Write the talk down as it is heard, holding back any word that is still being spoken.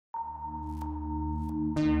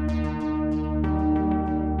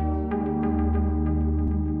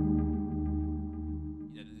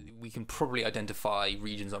We can probably identify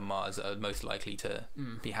regions on Mars that are most likely to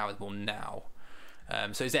be habitable now.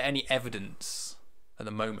 So is there any evidence at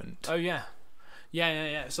the moment? Oh yeah.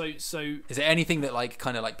 So is there anything that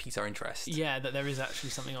kind of piques our interest? Yeah, that there is actually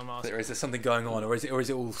something on Mars. Is there something going on, or is it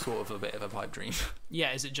all sort of a bit of a pipe dream?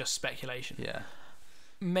 Yeah, is it just speculation? Yeah.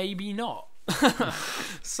 Maybe not.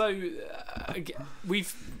 So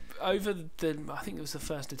we've I think it was the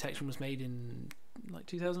first detection was made in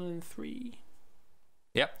 2003.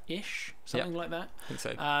 Yep. Ish, something like that. I think so.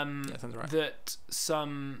 Yeah, sounds right. That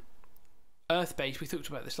some Earth-based, we talked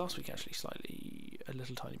about this last week actually, a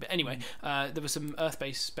little tiny bit. Anyway, there was some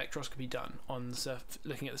Earth-based spectroscopy done on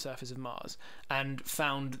looking at the surface of Mars, and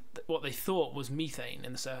found what they thought was methane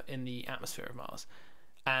in the atmosphere of Mars.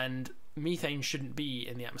 And methane shouldn't be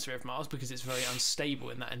in the atmosphere of Mars because it's very unstable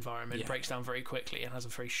in that environment. It breaks down very quickly and has a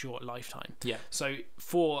very short lifetime. Yeah. So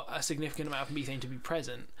for a significant amount of methane to be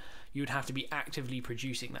present, you would have to be actively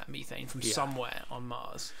producing that methane from somewhere on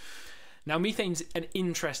Mars. Now, methane's an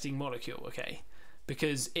interesting molecule, okay,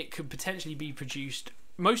 because it could potentially be produced.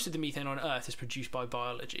 Most of the methane on Earth is produced by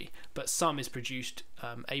biology, but some is produced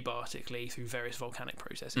abiotically through various volcanic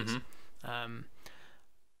processes.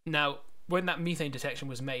 Now, when that methane detection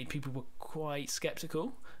was made, people were quite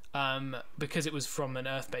skeptical because it was from an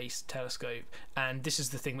Earth-based telescope, and this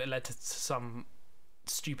is the thing that led to some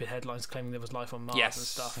stupid headlines claiming there was life on Mars and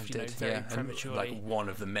stuff. Very prematurely. And one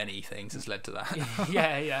of the many things has led to that.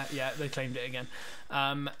 yeah. They claimed it again,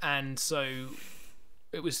 and so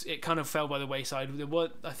it kind of fell by the wayside.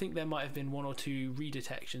 I think there might have been one or two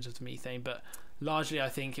redetections of the methane, but largely I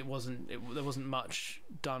think there wasn't much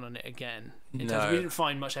done on it again. We didn't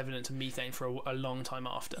find much evidence of methane for a long time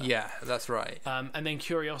after. Yeah, that's right. And then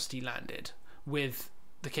Curiosity landed with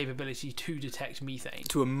the capability to detect methane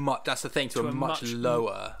to a much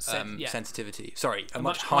lower sensitivity. Sorry, a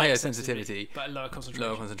much higher sensitivity, but a lower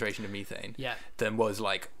concentration of methane. Yeah. Than was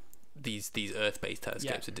these Earth-based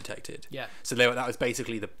telescopes had detected. Yeah. So that was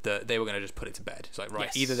basically they were going to just put it to bed.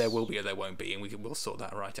 It's either there will be or there won't be, and we'll sort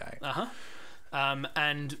that right out.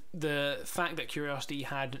 And the fact that Curiosity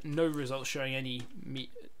had no results showing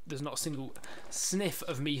there's not a single sniff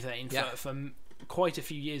of methane for quite a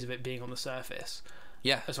few years of it being on the surface.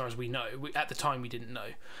 Yeah, as far as we know. At the time, we didn't know.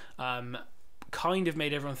 Kind of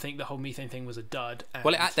made everyone think the whole methane thing was a dud.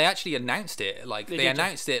 Well, they actually announced it. They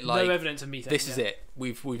announced it no evidence of methane. This is it.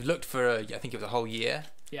 We've looked for I think it was a whole year.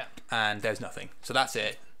 Yeah. And there's nothing. So that's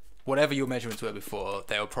it. Whatever your measurements were before,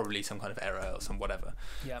 there were probably some kind of error or some whatever.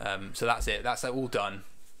 Yeah. So that's it. That's all done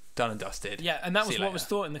and dusted. Yeah, and that was what was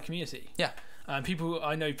thought in the community. Yeah. I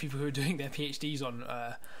know people who are doing their PhDs on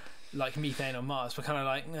methane on Mars, but kind of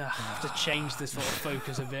I have to change this sort of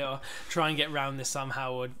focus a bit, or try and get around this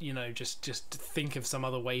somehow, or just think of some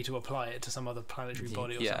other way to apply it to some other planetary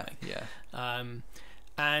body or something. Yeah.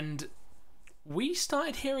 And we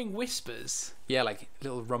started hearing whispers. Yeah,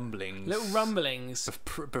 little rumblings.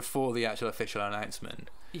 Before the actual official announcement.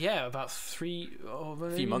 Yeah, about a few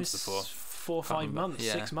months before. 4 or 5 months,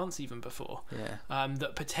 6 months even before. Yeah.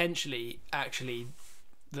 That potentially,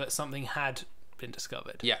 that something had been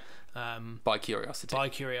discovered. Yeah. By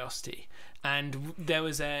Curiosity. And there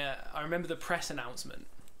was I remember the press announcement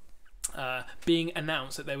being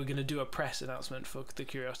announced that they were going to do a press announcement for the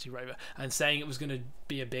Curiosity Rover, and saying it was going to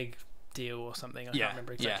be a big deal or something. I can't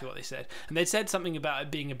remember exactly what they said. And they'd said something about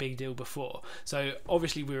it being a big deal before. So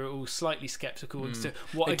obviously we were all slightly skeptical as to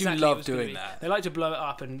what they exactly do love it was doing that. They like to blow it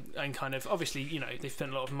up and kind of, obviously, they've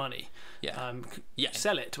spent a lot of money. Yeah.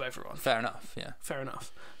 Sell it to everyone. Fair enough. Yeah. Fair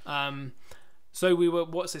enough. So we were,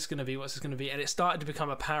 what's this going to be? And it started to become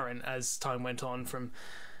apparent as time went on, from,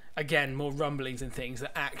 again, more rumblings and things,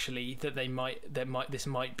 that actually this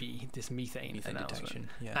might be this methane announcement.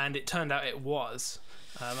 Yeah. And it turned out it was.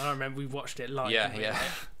 And I remember we watched it live. Yeah.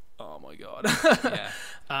 Oh my god. Yeah.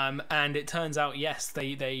 And it turns out, yes,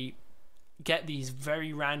 they get these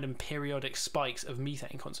very random periodic spikes of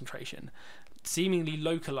methane concentration, seemingly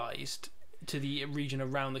localized to the region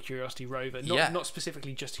around the Curiosity Rover, not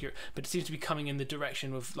specifically just here, but it seems to be coming in the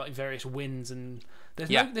direction of various winds, and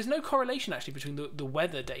there's no correlation actually between the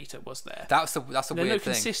weather data. Was there? That's a weird thing. There's no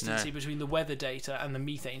consistency between the weather data and the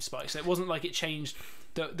methane spikes. So it wasn't like it changed.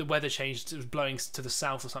 The weather changed. It was blowing to the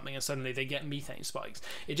south or something, and suddenly they get methane spikes.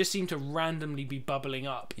 It just seemed to randomly be bubbling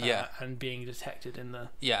up and being detected in the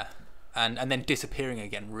and then disappearing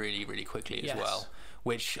again really, really quickly as well,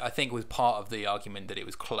 which I think was part of the argument that it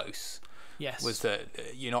was close. Yes. Was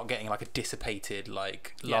that you're not getting a dissipated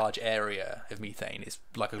large area of methane. It's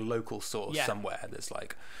like a local source somewhere that's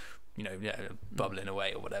bubbling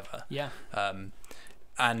away or whatever. Yeah.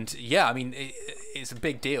 And yeah, I mean, it's a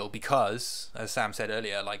big deal because, as Sam said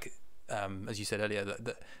earlier, like as you said earlier,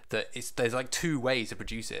 that there's like two ways to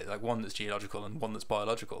produce it, like one that's geological and one that's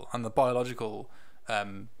biological. And the biological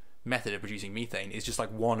method of producing methane is just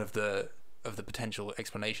like one of the potential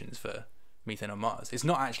explanations for methane on Mars. It's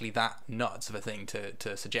not actually that nuts of a thing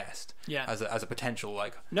to suggest as a potential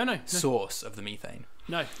like source of the methane.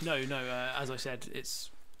 No. As I said,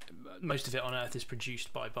 it's most of it on Earth is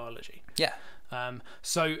produced by biology. Yeah.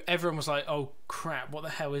 So everyone was like, "Oh crap! What the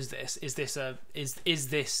hell is this? Is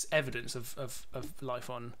this evidence of life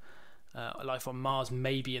on Mars?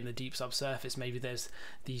 Maybe in the deep subsurface. Maybe there's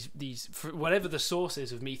these whatever the source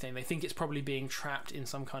is of methane. They think it's probably being trapped in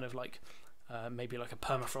some kind of like." Maybe like a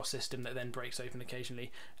permafrost system that then breaks open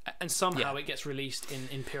occasionally, and somehow it gets released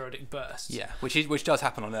in periodic bursts. Yeah, which does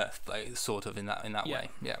happen on Earth, like sort of in that way.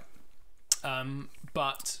 Yeah.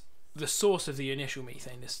 But the source of the initial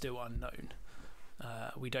methane is still unknown.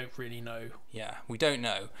 We don't really know. Yeah, we don't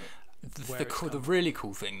know. The really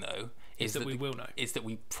cool thing though is that we will know. Is that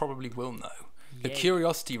we probably will know. Yay. The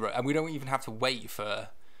Curiosity Rover, and we don't even have to wait for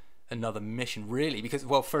another mission really, because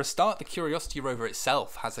for a start, the Curiosity Rover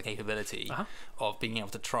itself has the capability of being able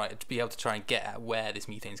to try and get at where this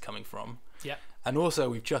methane's coming from. Yeah. And also,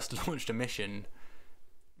 we've just launched a mission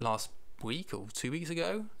last week or 2 weeks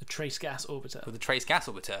ago. The Trace Gas Orbiter. With the Trace Gas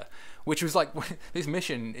Orbiter, which was like this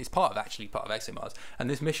mission is part of ExoMars, and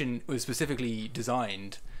this mission was specifically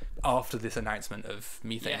designed after this announcement of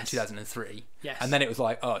methane in 2003. Yes. And then it was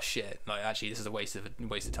like, oh shit, like actually this is a waste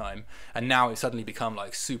of time. And now it's suddenly become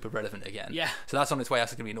like super relevant again. Yeah. So that's on its way.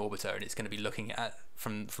 That's going to be an orbiter, and it's going to be looking at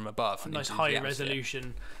from above. Nice high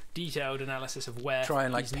resolution, detailed analysis of where. Try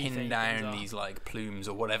and like pin down these like plumes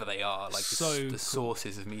or whatever they are, like the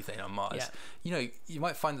sources of methane on Mars. Yeah. You know, you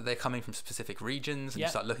might find that they're coming from specific regions, and you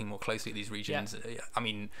start looking more closely at these regions. Yeah. I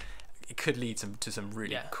mean, it could lead to some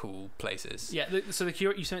really cool places. Yeah. So you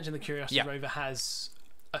mentioned the Curiosity Rover has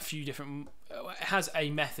a few different. It has a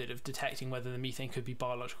method of detecting whether the methane could be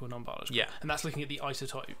biological or non-biological. Yeah. And that's looking at the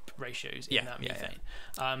isotope ratios in that methane.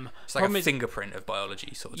 Yeah. It's like a fingerprint of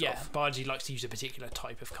biology, sort of. Yeah. Biology likes to use a particular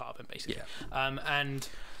type of carbon, basically. Yeah. And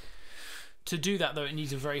to do that, though, it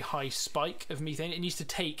needs a very high spike of methane. It needs to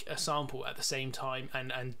take a sample at the same time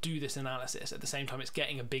and do this analysis at the same time it's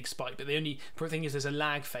getting a big spike. But the only thing is there's a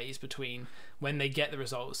lag phase between when they get the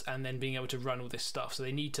results and then being able to run all this stuff. So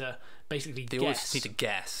they need to basically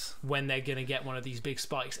guess when they're going to get one of these big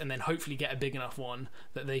spikes, and then hopefully get a big enough one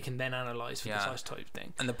that they can then analyse for this isotope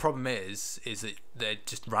thing. And the problem is that they're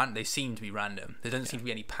just they seem to be random. There doesn't seem to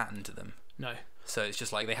be any pattern to them. No. So it's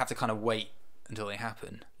just like they have to kind of wait until they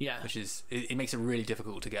happen. Yeah. Which is it makes it really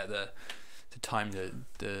difficult to get to time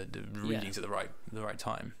the readings at the right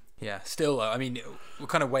time. Yeah. Still, I mean, we're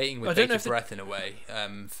kind of waiting with bated breath in a way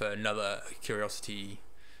for another Curiosity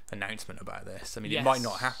announcement about this. I mean, it might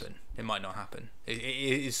not happen. It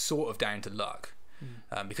is sort of down to luck,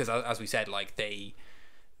 because as we said, like they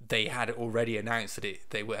had already announced that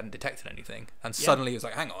they hadn't detected anything, and suddenly it was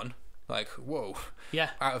like, hang on, like whoa,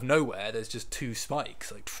 out of nowhere, there's just two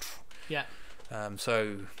spikes, like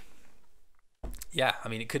so. Yeah, I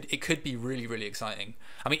mean, it could be really, really exciting.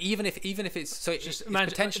 I mean, even if it's so, it's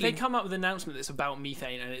potentially if they come up with an announcement that's about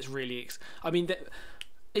methane and it's really, I mean,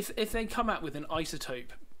 if they come out with an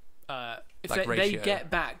isotope, if like they get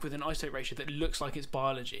back with an isotope ratio that looks like it's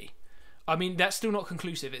biology, I mean, that's still not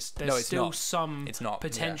conclusive. It's still some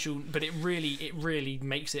potential, but it really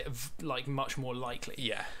makes it like much more likely.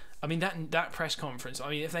 Yeah. I mean that press conference. I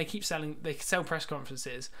mean, if they sell press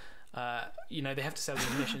conferences. They have to sell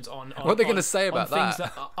the missions on what they're going to say about things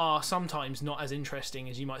that are sometimes not as interesting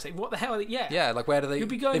as you might say. What the hell? Yeah, like where do they?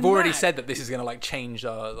 They've already said that this is going to like change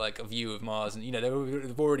our like a view of Mars, and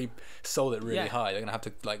they've already sold it really high. They're going to have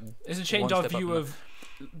to like. It's a change our view of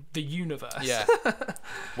the universe. Yeah.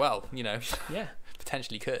 Well,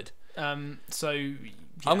 potentially could. So I'm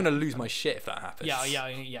going to lose my shit if that happens.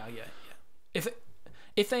 Yeah.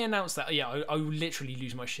 If they announce that, I will literally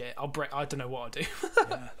lose my shit. I don't know what I'll do.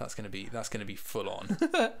 Yeah, that's gonna be full on.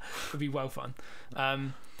 It'll be well fun.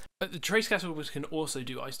 But the Trace Gas Orbiter can also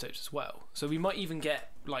do isotopes as well, so we might even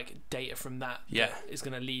get like data from that. Yeah, that is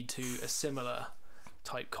going to lead to a similar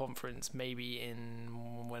type conference, maybe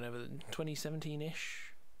in whenever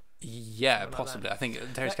 2017-ish. Yeah, possibly. Like I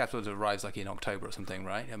think Trace Gas Orbiter arrives like in October or something,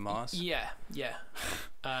 right? At Mars. Yeah.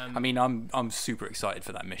 I mean, I'm super excited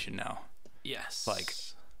for that mission now. Yes, like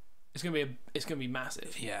it's gonna be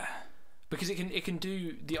massive. Yeah, because it can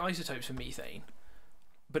do the isotopes for methane,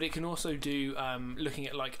 but it can also do looking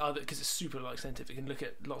at like other, because it's super like sensitive. It can look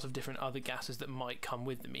at lots of different other gases that might come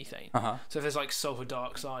with the methane. Uh-huh. So if there's like sulfur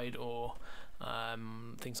dioxide or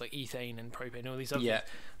things like ethane and propane, all these other things.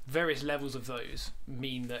 Various levels of those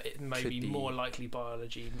mean that it may be more likely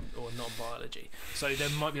biology or non-biology. So there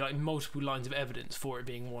might be like multiple lines of evidence for it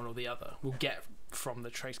being one or the other. We'll get from the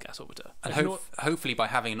Trace Gas Orbiter, and hopefully by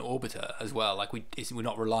having an orbiter as well, like we're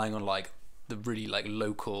not relying on like the really like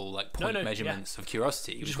local like point measurements of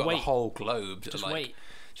Curiosity. We've got the whole globe.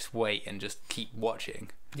 Just wait and just keep watching.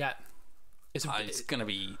 Yeah, it's gonna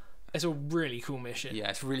be. It's a really cool mission. Yeah,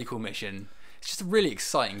 it's a really cool mission. It's just a really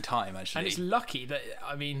exciting time, actually. And it's lucky that,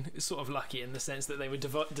 I mean, it's sort of lucky in the sense that they were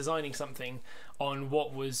designing something on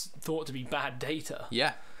what was thought to be bad data.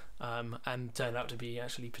 Yeah. And turned out to be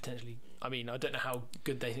actually potentially, I mean, I don't know how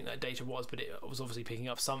good they think that data was, but it was obviously picking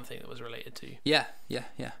up something that was related to yeah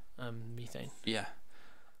methane. Yeah.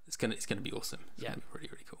 It's gonna be awesome. It's gonna be really,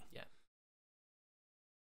 really cool. Yeah.